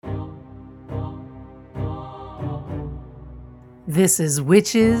This is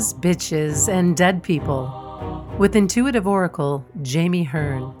Witches, Bitches, and Dead People with intuitive oracle Jamie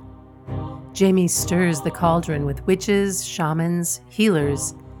Hearn. Jamie stirs the cauldron with witches, shamans,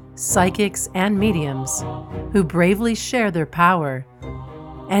 healers, psychics, and mediums who bravely share their power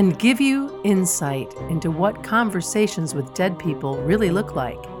and give you insight into what conversations with dead people really look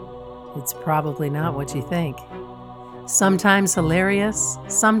like. It's probably not what you think. Sometimes hilarious,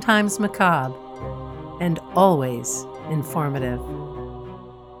 sometimes macabre, and always informative.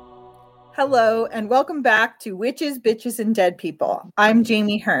 Hello, and welcome back to Witches, Bitches, and Dead People. I'm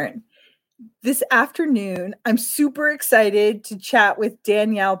Jamie Hearn. This afternoon, I'm super excited to chat with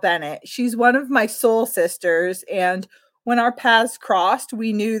Dannielle Bennett. She's one of my soul sisters, and when our paths crossed,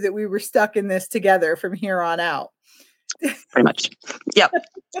 we knew that we were stuck in this together from here on out. Pretty much. Yep.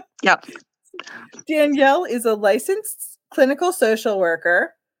 Dannielle is a licensed clinical social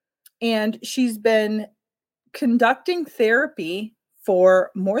worker, and she's been conducting therapy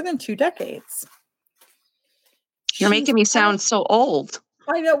for more than 2 decades. You're making me sound so old.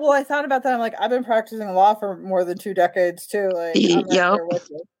 I know. Well, I thought about that. I'm like, I've been practicing law for more than 2 decades too. Like, I'm right there with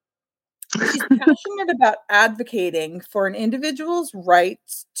you. She's passionate about advocating for an individual's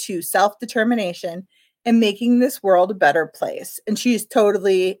rights to self-determination and making this world a better place. And she's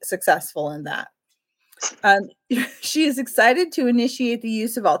totally successful in that. She is excited to initiate the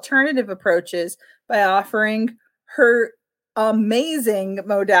use of alternative approaches by offering her amazing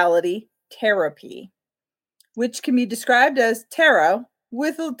modality, therapy, which can be described as tarot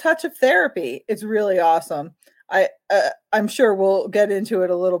with a touch of therapy. It's really awesome. I'm sure we'll get into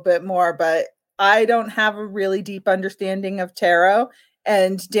it a little bit more, but I don't have a really deep understanding of tarot,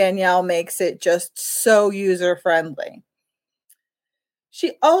 and Dannielle makes it just so user-friendly.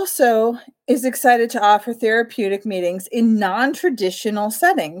 She also is excited to offer therapeutic meetings in non-traditional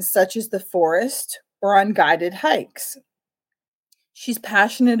settings, such as the forest or on guided hikes. She's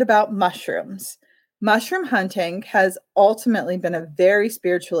passionate about mushrooms. Mushroom hunting has ultimately been a very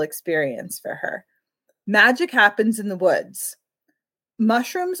spiritual experience for her. Magic happens in the woods.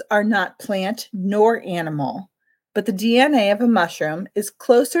 Mushrooms are not plant nor animal, but the DNA of a mushroom is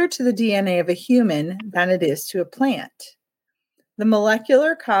closer to the DNA of a human than it is to a plant. The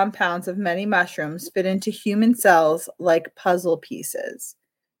molecular compounds of many mushrooms fit into human cells like puzzle pieces.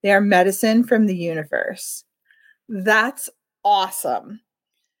 They are medicine from the universe. That's awesome.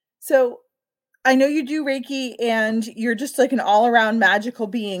 So I know you do Reiki and you're just like an all-around magical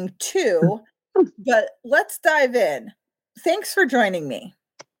being too, but let's dive in. Thanks for joining me.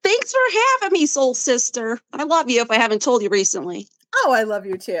 Thanks for having me, soul sister. I love you if I haven't told you recently. Oh, I love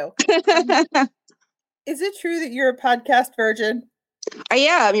you too. Is it true that you're a podcast virgin? I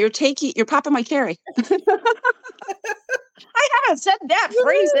am. You're popping my cherry. I haven't said that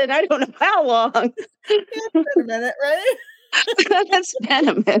phrase in I don't know how long. It's been a minute, right? It's been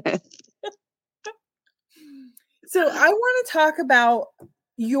a minute. So I want to talk about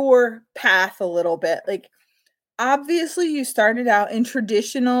your path a little bit. Like, obviously you started out in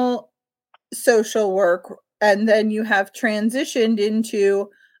traditional social work, and then you have transitioned into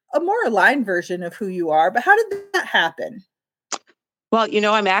a more aligned version of who you are. But how did that happen? Well,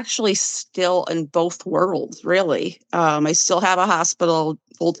 I'm actually still in both worlds, really. I still have a hospital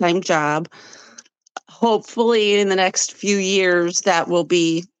full-time job. Hopefully in the next few years that will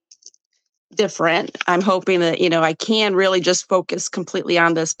be different. I'm hoping that, I can really just focus completely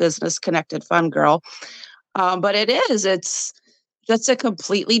on this business connected fun girl. But it's just a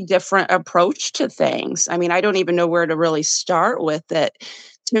completely different approach to things. I mean, I don't even know where to really start with it.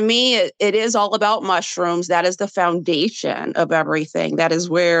 To me, it is all about mushrooms. That is the foundation of everything. That is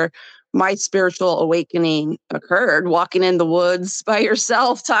where my spiritual awakening occurred, walking in the woods by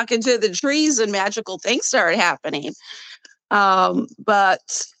yourself, talking to the trees, and magical things started happening.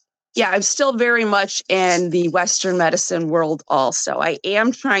 But yeah, I'm still very much in the Western medicine world also. I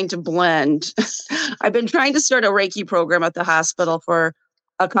am trying to blend. I've been trying to start a Reiki program at the hospital for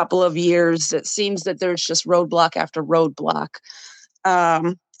a couple of years. It seems that there's just roadblock after roadblock.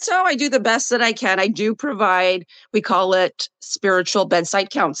 So I do the best that I can. I do provide, we call it spiritual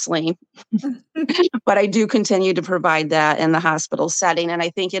bedside counseling, but I do continue to provide that in the hospital setting. And I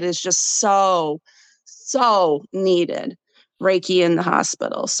think it is just so needed, Reiki in the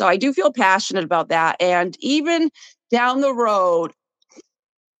hospital. So I do feel passionate about that. And even down the road,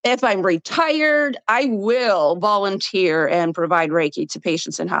 if I'm retired, I will volunteer and provide Reiki to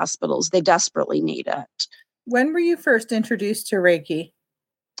patients in hospitals. They desperately need it. When were you first introduced to Reiki?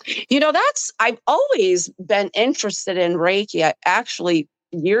 I've always been interested in Reiki. Actually,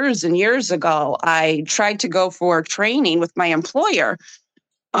 years and years ago, I tried to go for training with my employer.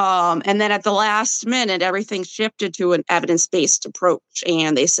 And then at the last minute, everything shifted to an evidence-based approach.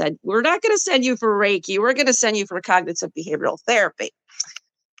 And they said, we're not going to send you for Reiki. We're going to send you for cognitive behavioral therapy.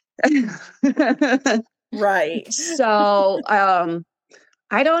 Right. So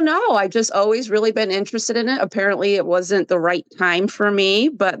I don't know. I've just always really been interested in it. Apparently it wasn't the right time for me,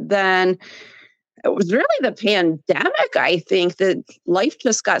 but then it was really the pandemic, I think, that life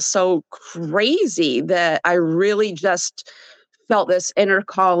just got so crazy that I really just felt this inner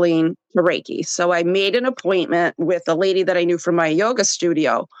calling to Reiki. So I made an appointment with a lady that I knew from my yoga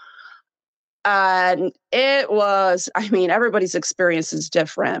studio. And it was, I mean, everybody's experience is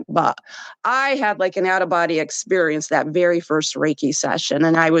different, but I had like an out of body experience that very first Reiki session.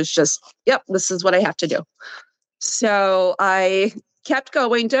 And I was just, yep, this is what I have to do. So I kept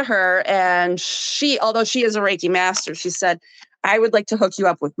going to her, and she, although she is a Reiki master, she said, I would like to hook you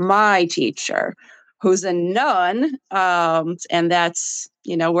up with my teacher, who's a nun. And that's,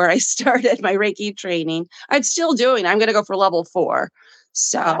 where I started my Reiki training. I'm still doing, I'm going to go for level 4.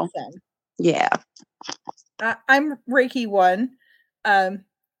 So, awesome. Yeah. I'm Reiki 1.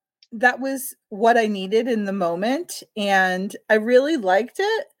 That was what I needed in the moment, and I really liked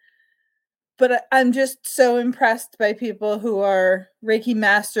it. But I'm just so impressed by people who are Reiki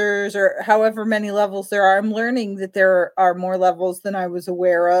masters, or however many levels there are. I'm learning that there are more levels than I was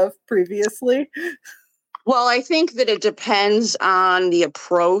aware of previously. Well, I think that it depends on the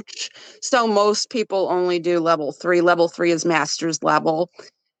approach. So most people only do level 3. Level 3 is master's level.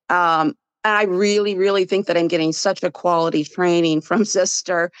 And I really, really think that I'm getting such a quality training from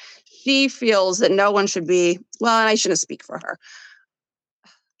Sister. She feels that no one should be, well, and I shouldn't speak for her.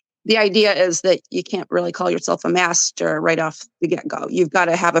 The idea is that you can't really call yourself a master right off the get-go. You've got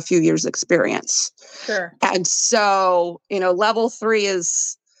to have a few years experience. Sure. And so, level 3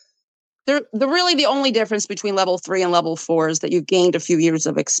 is really the only difference between level 3 and level 4 is that you've gained a few years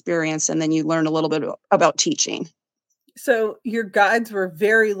of experience, and then you learn a little bit about teaching. So your guides were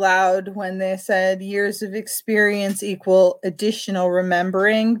very loud when they said years of experience equal additional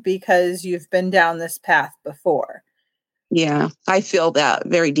remembering, because you've been down this path before. Yeah, I feel that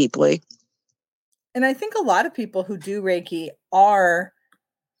very deeply. And I think a lot of people who do Reiki are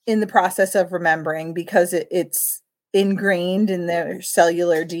in the process of remembering, because it's ingrained in their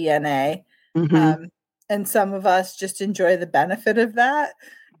cellular DNA. Mm-hmm. And some of us just enjoy the benefit of that.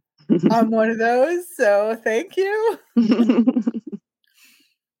 I'm one of those, so thank you.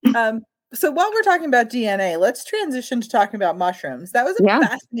 So while we're talking about DNA, let's transition to talking about mushrooms. That was a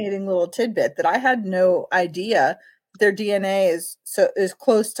fascinating little tidbit that I had no idea their DNA is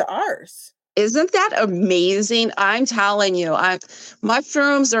close to ours. Isn't that amazing? I'm telling you,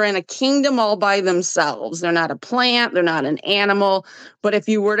 mushrooms are in a kingdom all by themselves. They're not a plant, they're not an animal, but if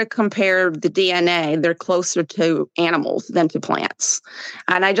you were to compare the DNA, they're closer to animals than to plants.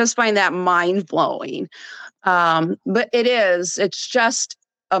 And I just find that mind-blowing. But it's just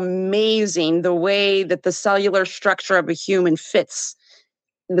amazing the way that the cellular structure of a human fits,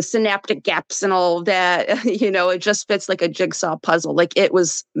 the synaptic gaps and all of that. It just fits like a jigsaw puzzle. Like it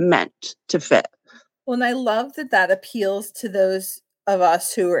was meant to fit. Well, and I love that appeals to those of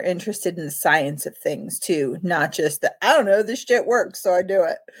us who are interested in the science of things too, not just that, I don't know, this shit works, so I do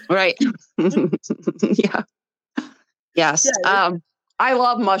it. Right. Yeah. Yes. Yeah, I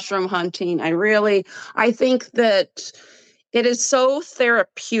love mushroom hunting. I think that it is so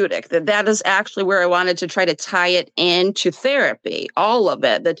therapeutic that is actually where I wanted to try to tie it into therapy, all of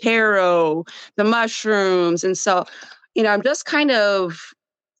it, the tarot, the mushrooms. And so, I'm just kind of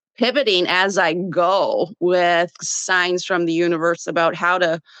pivoting as I go with signs from the universe about how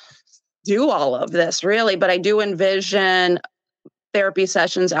to do all of this, really. But I do envision therapy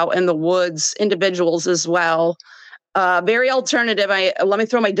sessions out in the woods, individuals as well. Very alternative. Let me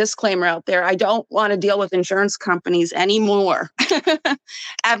throw my disclaimer out there. I don't want to deal with insurance companies anymore,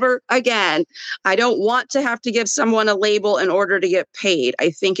 ever again. I don't want to have to give someone a label in order to get paid.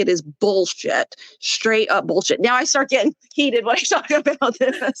 I think it is bullshit, straight up bullshit. Now I start getting heated when I talk about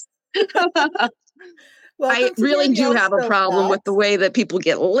this. I really do have a problem with the way that people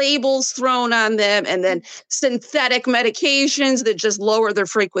get labels thrown on them, and then synthetic medications that just lower their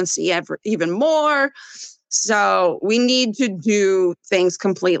frequency even more. So we need to do things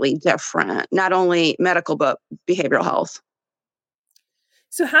completely different, not only medical, but behavioral health.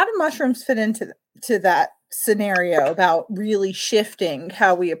 So how do mushrooms fit into that scenario about really shifting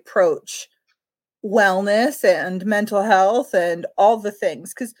how we approach wellness and mental health and all the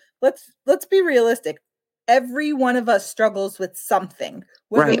things? Because let's be realistic. Every one of us struggles with something,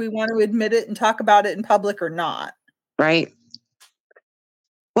 whether we want to admit it and talk about it in public or not. Right.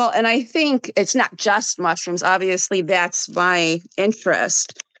 Well, and I think it's not just mushrooms. Obviously, that's my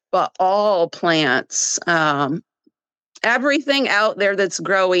interest, but all plants, everything out there that's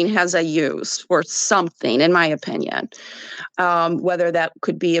growing has a use for something, in my opinion. Whether that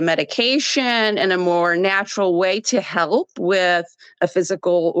could be a medication in a more natural way to help with a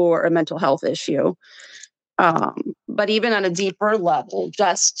physical or a mental health issue. But even on a deeper level,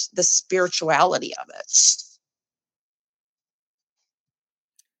 just the spirituality of it.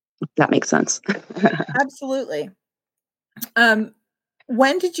 If that makes sense. Absolutely.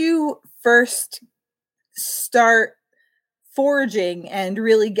 When did you first start foraging and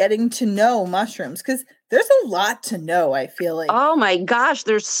really getting to know mushrooms? Because there's a lot to know, I feel like. Oh my gosh,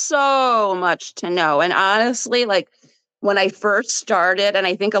 there's so much to know. And honestly, like when I first started, and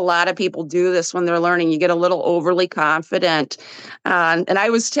I think a lot of people do this when they're learning, you get a little overly confident. And I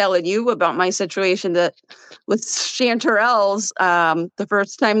was telling you about my situation that with chanterelles, the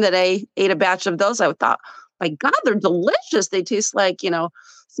first time that I ate a batch of those, I thought, my God, they're delicious. They taste like,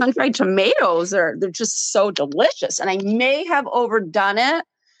 sun-dried tomatoes. They're just so delicious. And I may have overdone it,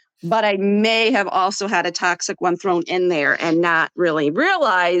 but I may have also had a toxic one thrown in there and not really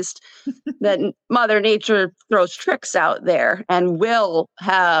realized that Mother Nature throws tricks out there and will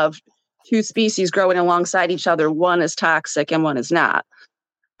have two species growing alongside each other. One is toxic and one is not.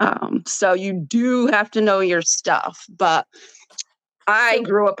 So you do have to know your stuff. But I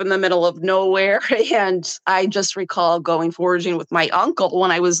grew up in the middle of nowhere, and I just recall going foraging with my uncle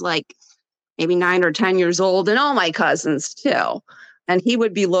when I was like maybe 9 or 10 years old, and all my cousins too. And he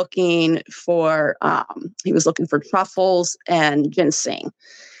would be looking for, truffles and ginseng.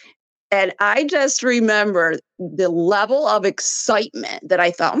 And I just remember the level of excitement that I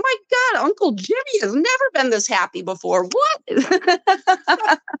thought, oh my God, Uncle Jimmy has never been this happy before. What?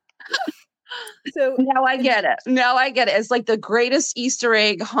 So now I get it. It's like the greatest Easter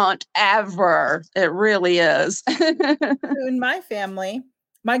egg hunt ever. It really is. So in my family,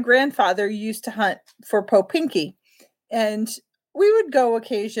 my grandfather used to hunt for Popinky, and we would go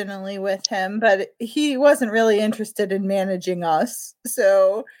occasionally with him, but he wasn't really interested in managing us.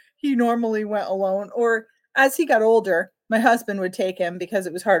 So he normally went alone, or as he got older, my husband would take him because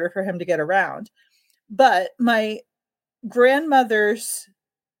it was harder for him to get around. But my grandmother's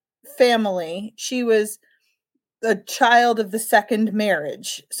family, she was a child of the second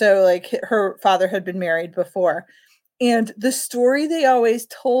marriage. So like her father had been married before. And the story they always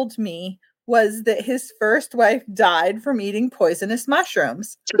told me was that his first wife died from eating poisonous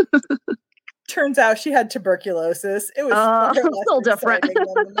mushrooms. Turns out she had tuberculosis. It was a little different.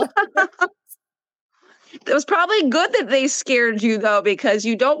 It was probably good that they scared you, though, because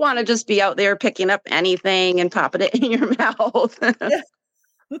you don't want to just be out there picking up anything and popping it in your mouth. Yeah.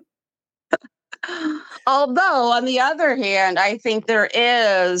 Although, on the other hand, I think there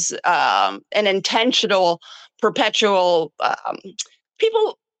is an intentional, perpetual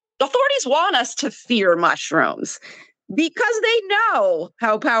authorities want us to fear mushrooms because they know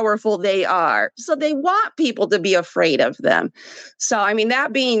how powerful they are. So they want people to be afraid of them. So, I mean,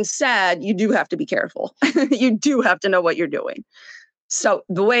 that being said, you do have to be careful. You do have to know what you're doing. So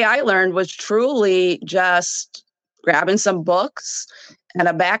the way I learned was truly just grabbing some books and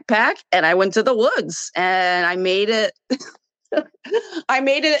a backpack, and I went to the woods and I made it. I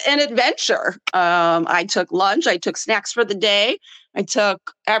made it an adventure. I took lunch. I took snacks for the day. I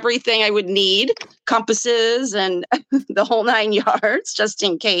took everything I would need, compasses and the whole 9 yards, just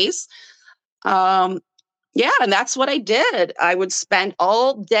in case. And that's what I did. I would spend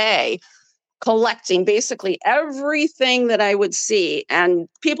all day collecting basically everything that I would see. And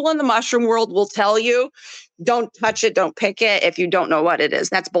people in the mushroom world will tell you, don't touch it, don't pick it if you don't know what it is.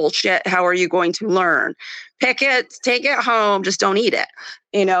 That's bullshit. How are you going to learn? Pick it, take it home, just don't eat it.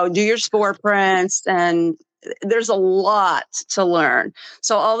 Do your spore prints, and there's a lot to learn.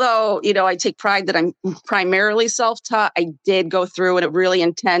 So although, I take pride that I'm primarily self-taught, I did go through a really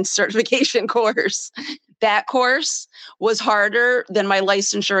intense certification course. That course was harder than my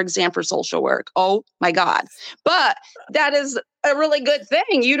licensure exam for social work. Oh my God. But that is a really good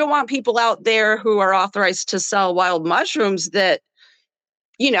thing. You don't want people out there who are authorized to sell wild mushrooms that,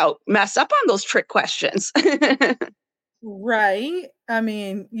 mess up on those trick questions. Right. I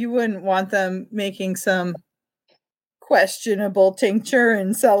mean, you wouldn't want them making some questionable tincture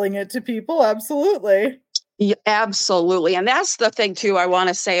and selling it to people. Absolutely. Yeah, absolutely. And that's the thing too, I want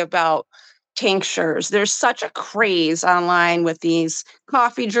to say about tinctures. There's such a craze online with these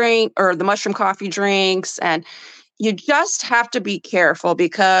the mushroom coffee drinks. And you just have to be careful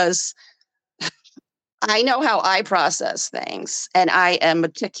because I know how I process things, and I am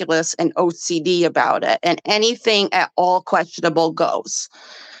meticulous and OCD about it, and anything at all questionable goes.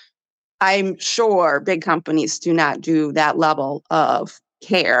 I'm sure big companies do not do that level of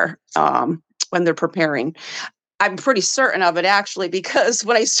care when they're preparing. I'm pretty certain of it, actually, because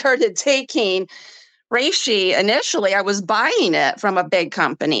when I started taking reishi initially, I was buying it from a big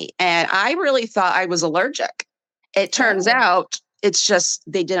company, and I really thought I was allergic. It turns out it's just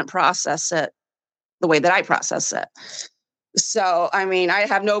they didn't process it the way that I process it. So, I mean, I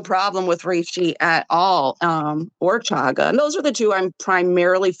have no problem with reishi at all, or chaga. And those are the two I'm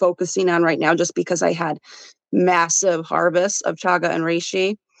primarily focusing on right now, just because I had massive harvests of chaga and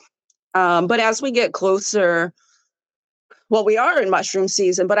reishi. But as we get closer, well, we are in mushroom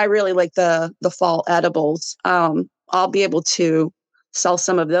season, but I really like the fall edibles. I'll be able to sell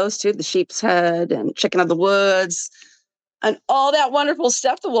some of those too, the sheep's head and chicken of the woods and all that wonderful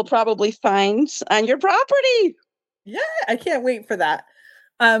stuff that we'll probably find on your property. Yeah, I can't wait for that.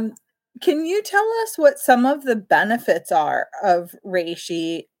 Can you tell us what some of the benefits are of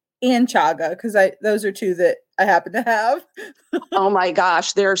reishi and chaga? Because those are two that I happen to have. Oh my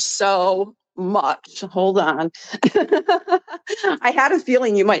gosh, there's so much. Hold on. I had a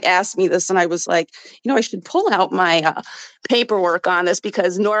feeling you might ask me this, and I was like, I should pull out my paperwork on this,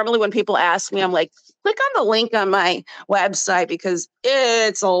 because normally when people ask me, I'm like, click on the link on my website because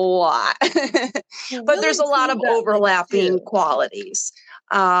it's a lot. But there's a lot of overlapping qualities.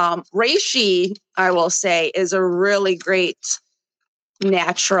 Reishi, I will say, is a really great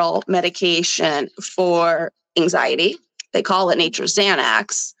natural medication for anxiety. They call it nature's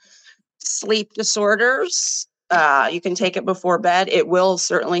Xanax. Sleep disorders, you can take it before bed. It will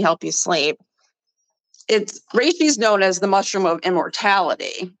certainly help you sleep. Reishi is known as the mushroom of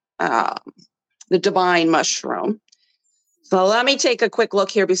immortality, the divine mushroom. So let me take a quick look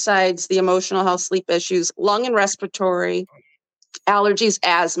here. Besides the emotional health, sleep issues, lung and respiratory, allergies,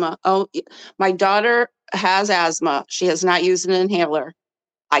 asthma. Oh, my daughter has asthma. She has not used an inhaler.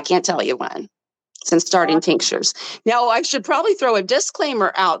 I can't tell you when, since starting tinctures. Now, I should probably throw a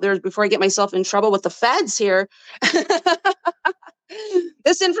disclaimer out there before I get myself in trouble with the feds here.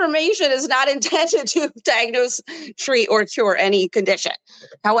 This information is not intended to diagnose, treat, or cure any condition.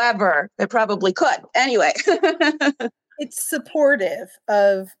 However, it probably could. Anyway. It's supportive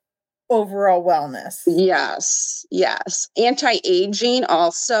of overall wellness. Yes. Anti-aging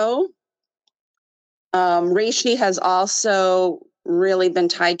also. Reishi has also really been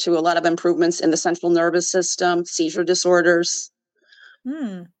tied to a lot of improvements in the central nervous system, seizure disorders.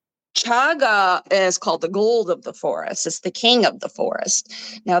 Chaga is called the gold of the forest. It's the king of the forest.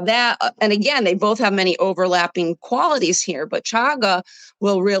 Now that, and again, they both have many overlapping qualities here, but chaga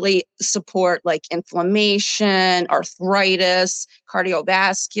will really support like inflammation, arthritis,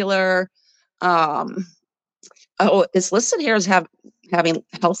 cardiovascular. It's listed here as having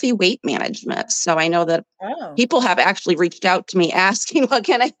healthy weight management. So I know that people have actually reached out to me asking,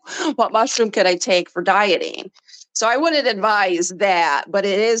 what mushroom could I take for dieting? So I wouldn't advise that, but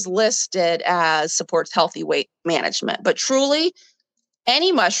it is listed as supports healthy weight management. But truly,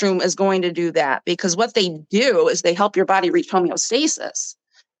 any mushroom is going to do that, because what they do is they help your body reach homeostasis.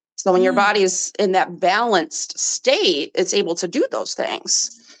 So when your body is in that balanced state, it's able to do those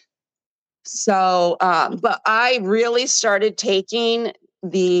things. So, but I really started taking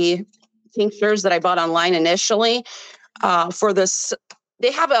the tinctures that I bought online initially for this.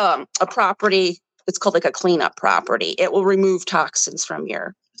 They have a property. It's called like a cleanup property. It will remove toxins from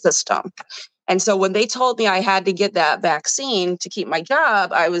your system. And so when they told me I had to get that vaccine to keep my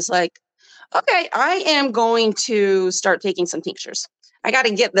job, I was like, okay, I am going to start taking some tinctures. I got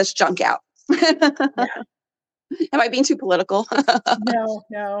to get this junk out. Yeah. Am I being too political?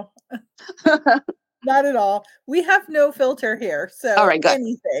 No. Not at all. We have no filter here. So all right, good.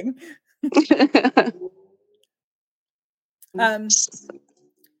 Anything.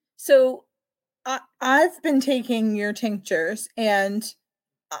 So I've been taking your tinctures, and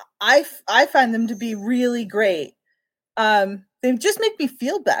I find them to be really great. They just make me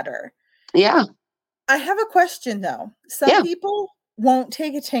feel better. Yeah. I have a question though. Some people won't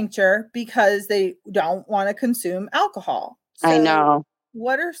take a tincture because they don't want to consume alcohol. So I know.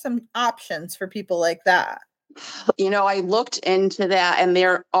 What are some options for people like that? I looked into that, and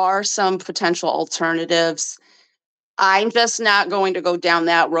there are some potential alternatives. I'm just not going to go down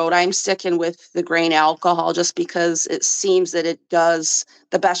that road. I'm sticking with the grain alcohol just because it seems that it does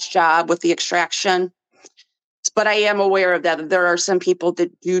the best job with the extraction. But I am aware of that. There are some people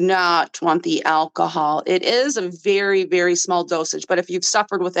that do not want the alcohol. It is a very, very small dosage. But if you've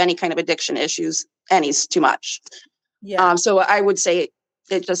suffered with any kind of addiction issues, any's too much. Yeah. So I would say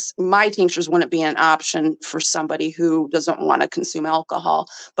my tinctures wouldn't be an option for somebody who doesn't want to consume alcohol,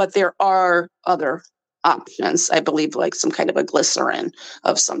 but there are other options, I believe, like some kind of a glycerin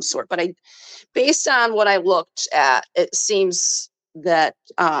of some sort. But based on what I looked at, it seems that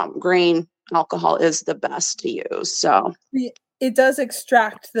grain alcohol is the best to use. So it does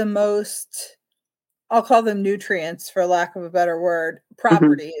extract the most, I'll call them nutrients for lack of a better word,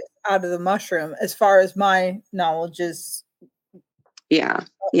 properties out of the mushroom, as far as my knowledge is. Yeah.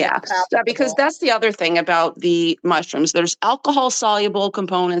 Because that's the other thing about the mushrooms. There's alcohol soluble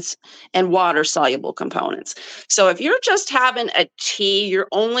components and water soluble components. So if you're just having a tea, you're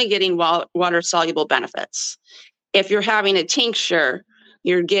only getting water soluble benefits. If you're having a tincture,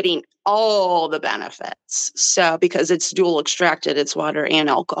 you're getting all the benefits. So because it's dual extracted, it's water and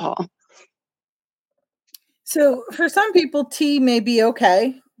alcohol. So for some people, tea may be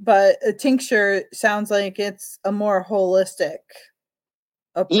okay, but a tincture sounds like it's a more holistic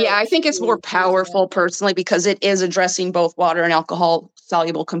approach. Yeah, I think it's more powerful personally because it is addressing both water and alcohol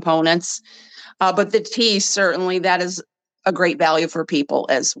soluble components. But the tea, certainly, that is a great value for people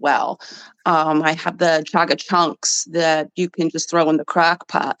as well. I have the chaga chunks that you can just throw in the crock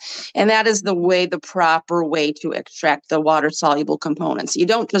pot. And that is the proper way to extract the water soluble components. You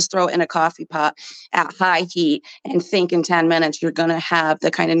don't just throw it in a coffee pot at high heat and think in 10 minutes you're going to have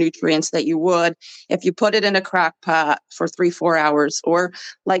the kind of nutrients that you would if you put it in a crock pot for 3-4 hours. Or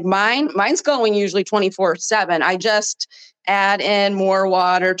like mine's going usually 24/7. I just add in more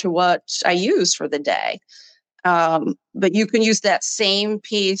water to what I use for the day. But you can use that same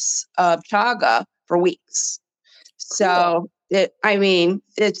piece of chaga for weeks. So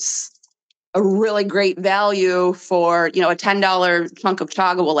it's a really great value for, a $10 chunk of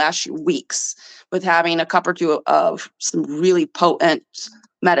chaga will last you weeks with having a cup or two of some really potent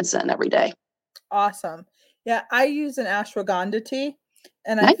medicine every day. Awesome. Yeah, I use an ashwagandha tea,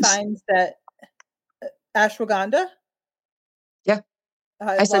 and nice. I find that ashwagandha. Yeah,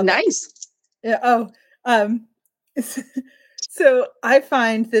 I said nice. Yeah. Oh, so I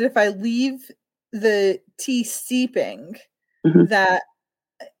find that if I leave the tea steeping, that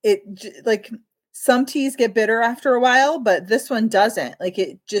it like some teas get bitter after a while, but this one doesn't. Like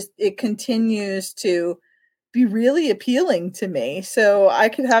it continues to be really appealing to me. So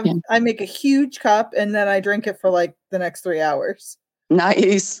I make a huge cup and then I drink it for like the next 3 hours.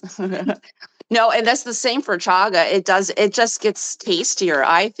 Nice. No, and that's the same for chaga. It just gets tastier.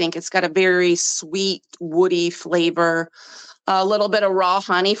 I think it's got a very sweet, woody flavor, a little bit of raw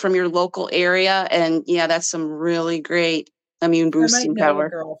honey from your local area. And yeah, that's some really great immune boosting power. A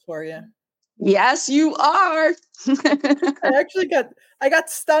girl for you. Yes, you are. I got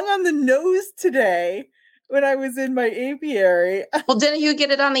stung on the nose today when I was in my apiary. Well, didn't you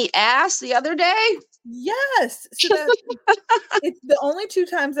get it on the ass the other day? Yes. So it's the only 2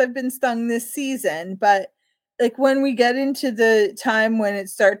 times I've been stung this season, but like when we get into the time when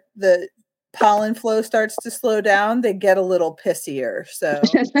the pollen flow starts to slow down, they get a little pissier. So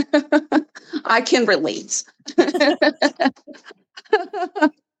I can relate. So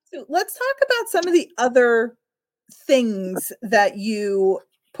let's talk about some of the other things that you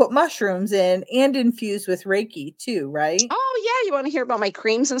put mushrooms in and infuse with Reiki too, right? Oh yeah, you want to hear about my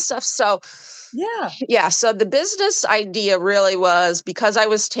creams and stuff? So yeah. So the business idea really was because I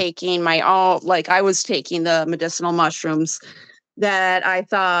was taking the medicinal mushrooms that I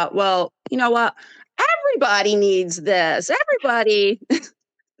thought, well, you know what? Everybody needs this. Everybody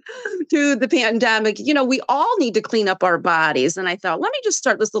to the pandemic, we all need to clean up our bodies. And I thought, let me just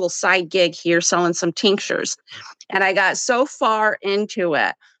start this little side gig here selling some tinctures. And I got so far into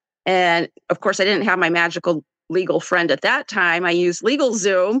it. And of course, I didn't have my magical legal friend at that time. I used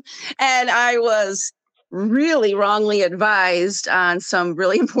LegalZoom, and I was really wrongly advised on some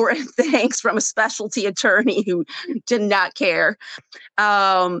really important things from a specialty attorney who did not care.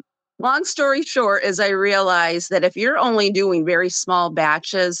 Long story short is I realized that if you're only doing very small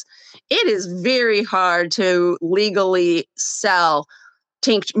batches, it is very hard to legally sell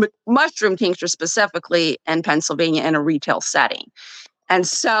mushroom tincture specifically in Pennsylvania in a retail setting. And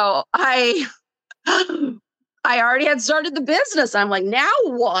so I already had started the business. I'm like, now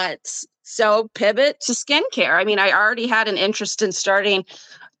what? So pivot to skincare. I mean, I already had an interest in starting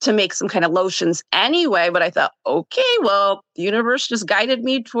to make some kind of lotions anyway, but I thought, okay, well, the universe just guided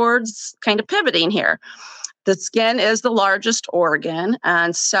me towards kind of pivoting here. The skin is the largest organ.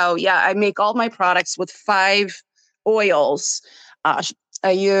 And so, I make all my products with 5 oils.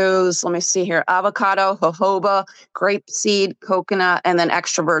 I use, let me see here, avocado, jojoba, grapeseed, coconut, and then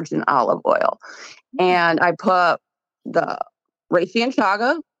extra virgin olive oil. And I put the reishi and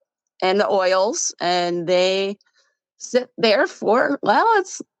chaga and the oils, and they sit there for,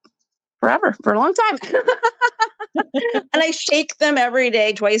 it's forever, for a long time. And I shake them every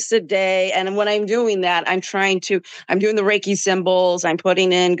day, twice a day. And when I'm doing that, I'm doing the Reiki symbols, I'm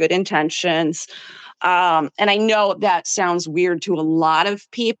putting in good intentions. And I know that sounds weird to a lot of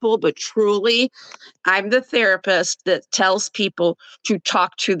people, but truly, I'm the therapist that tells people to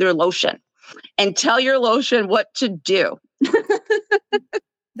talk to their lotion and tell your lotion what to do.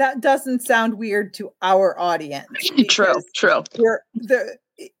 That doesn't sound weird to our audience. True.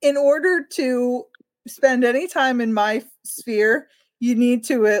 In order to spend any time in my sphere, you need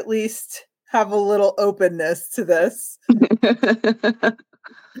to at least have a little openness to this.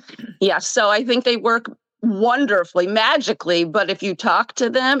 Yeah, so I think they work wonderfully, magically, but if you talk to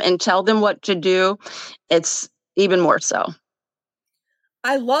them and tell them what to do, it's even more so.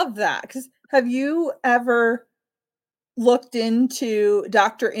 I love that. Because have you ever looked into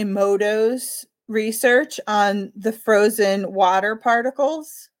Dr. Emoto's research on the frozen water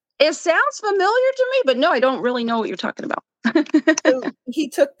particles? It sounds familiar to me, but no, I don't really know what you're talking about. So he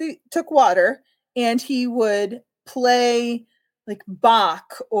took water and he would play like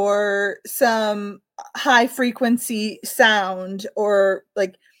Bach or some high frequency sound or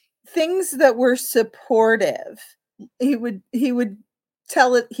like things that were supportive. He would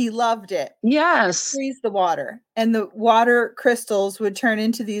tell it he loved it. Yes. Freeze the water, and the water crystals would turn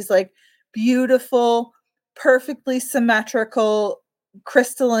into these like beautiful, perfectly symmetrical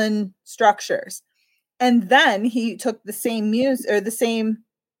crystalline structures. And then he took the same the same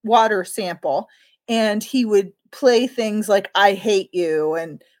water sample, and he would play things like "I hate you"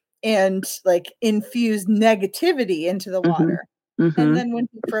 and like infuse negativity into the water. Mm-hmm. And then when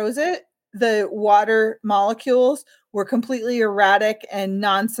he froze it, the water molecules were completely erratic and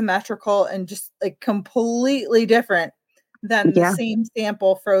non-symmetrical and just like completely different than the same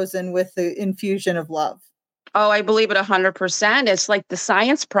sample frozen with the infusion of love. Oh, I believe it 100%. It's like the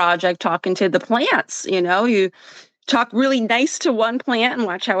science project talking to the plants. You talk really nice to one plant and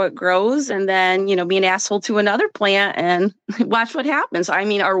watch how it grows, and then, be an asshole to another plant and watch what happens. I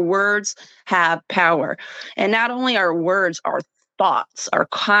mean, our words have power. And not only our words, our thoughts, our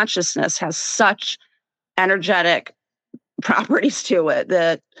consciousness has such energetic properties to it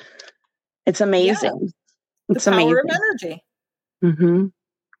that it's amazing. Yeah. It's the power of energy. Mm-hmm.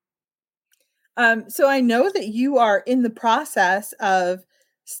 So I know that you are in the process of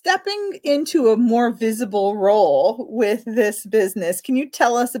stepping into a more visible role with this business. Can you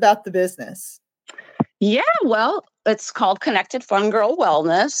tell us about the business? Yeah, well, it's called Connected Fun Girl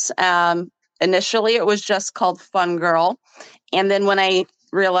Wellness. Initially, it was just called Fun Girl. And then when I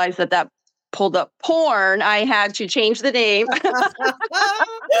realized that pulled up porn, I had to change the name.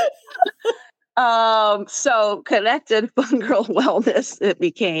 So Connected Fun Girl Wellness it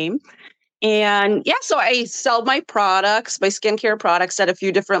became. And so I sell my products, my skincare products at a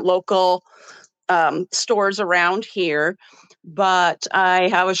few different local stores around here. But I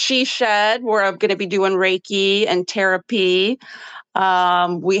have a she shed where I'm going to be doing Reiki and therapy.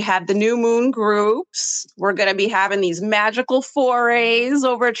 We have the new moon groups. We're going to be having these magical forays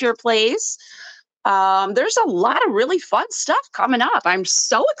over at your place. There's a lot of really fun stuff coming up. I'm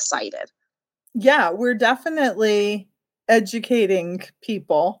so excited. Yeah, we're definitely educating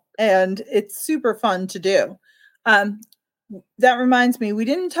people, and it's super fun to do. That reminds me, we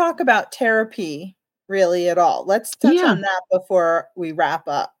didn't talk about therapy really at all. Let's touch on that before we wrap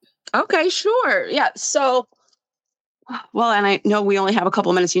up. Okay, sure. Yeah. So, well, and I know we only have a couple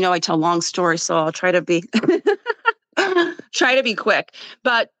of minutes. I tell long stories, so I'll try to be quick.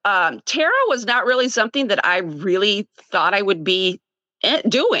 But tarot was not really something that I really thought I would be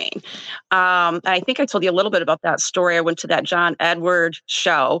doing. I think I told you a little bit about that story. I went to that John Edward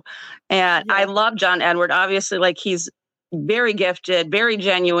show, and I love John Edward. Obviously, like he's very gifted, very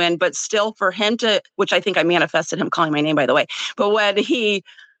genuine, but still for him to, which I think I manifested him calling my name, by the way, but when he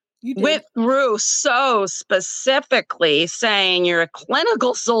went through so specifically saying you're a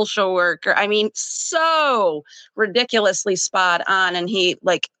clinical social worker, I mean, so ridiculously spot on. And he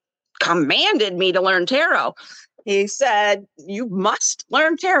like commanded me to learn tarot. He said, you must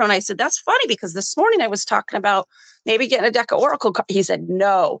learn tarot. And I said, that's funny because this morning I was talking about maybe getting a deck of oracle. He said,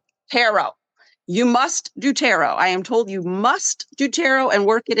 no, tarot. You must do tarot. I am told you must do tarot and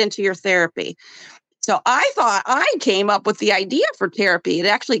work it into your therapy. So I thought I came up with the idea for therapy. It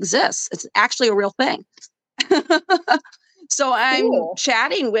actually exists. It's actually a real thing. So I'm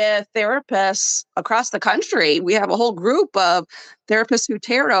chatting with therapists across the country. We have a whole group of therapists who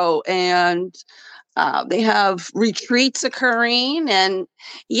tarot, and they have retreats occurring. And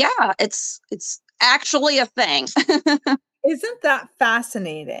it's actually a thing. Isn't that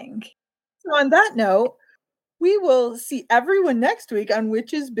fascinating? So on that note, We will see everyone next week on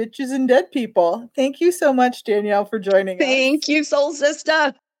Witches, Bitches, and Dead People. Thank you so much, Dannielle, for joining us. Thank you, Soul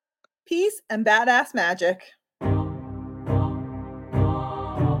Sister. Peace and badass magic.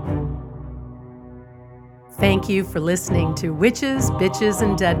 Thank you for listening to Witches, Bitches,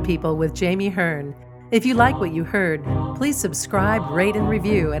 and Dead People with Jamie Hearn. If you like what you heard, please subscribe, rate, and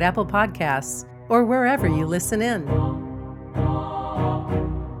review at Apple Podcasts or wherever you listen in.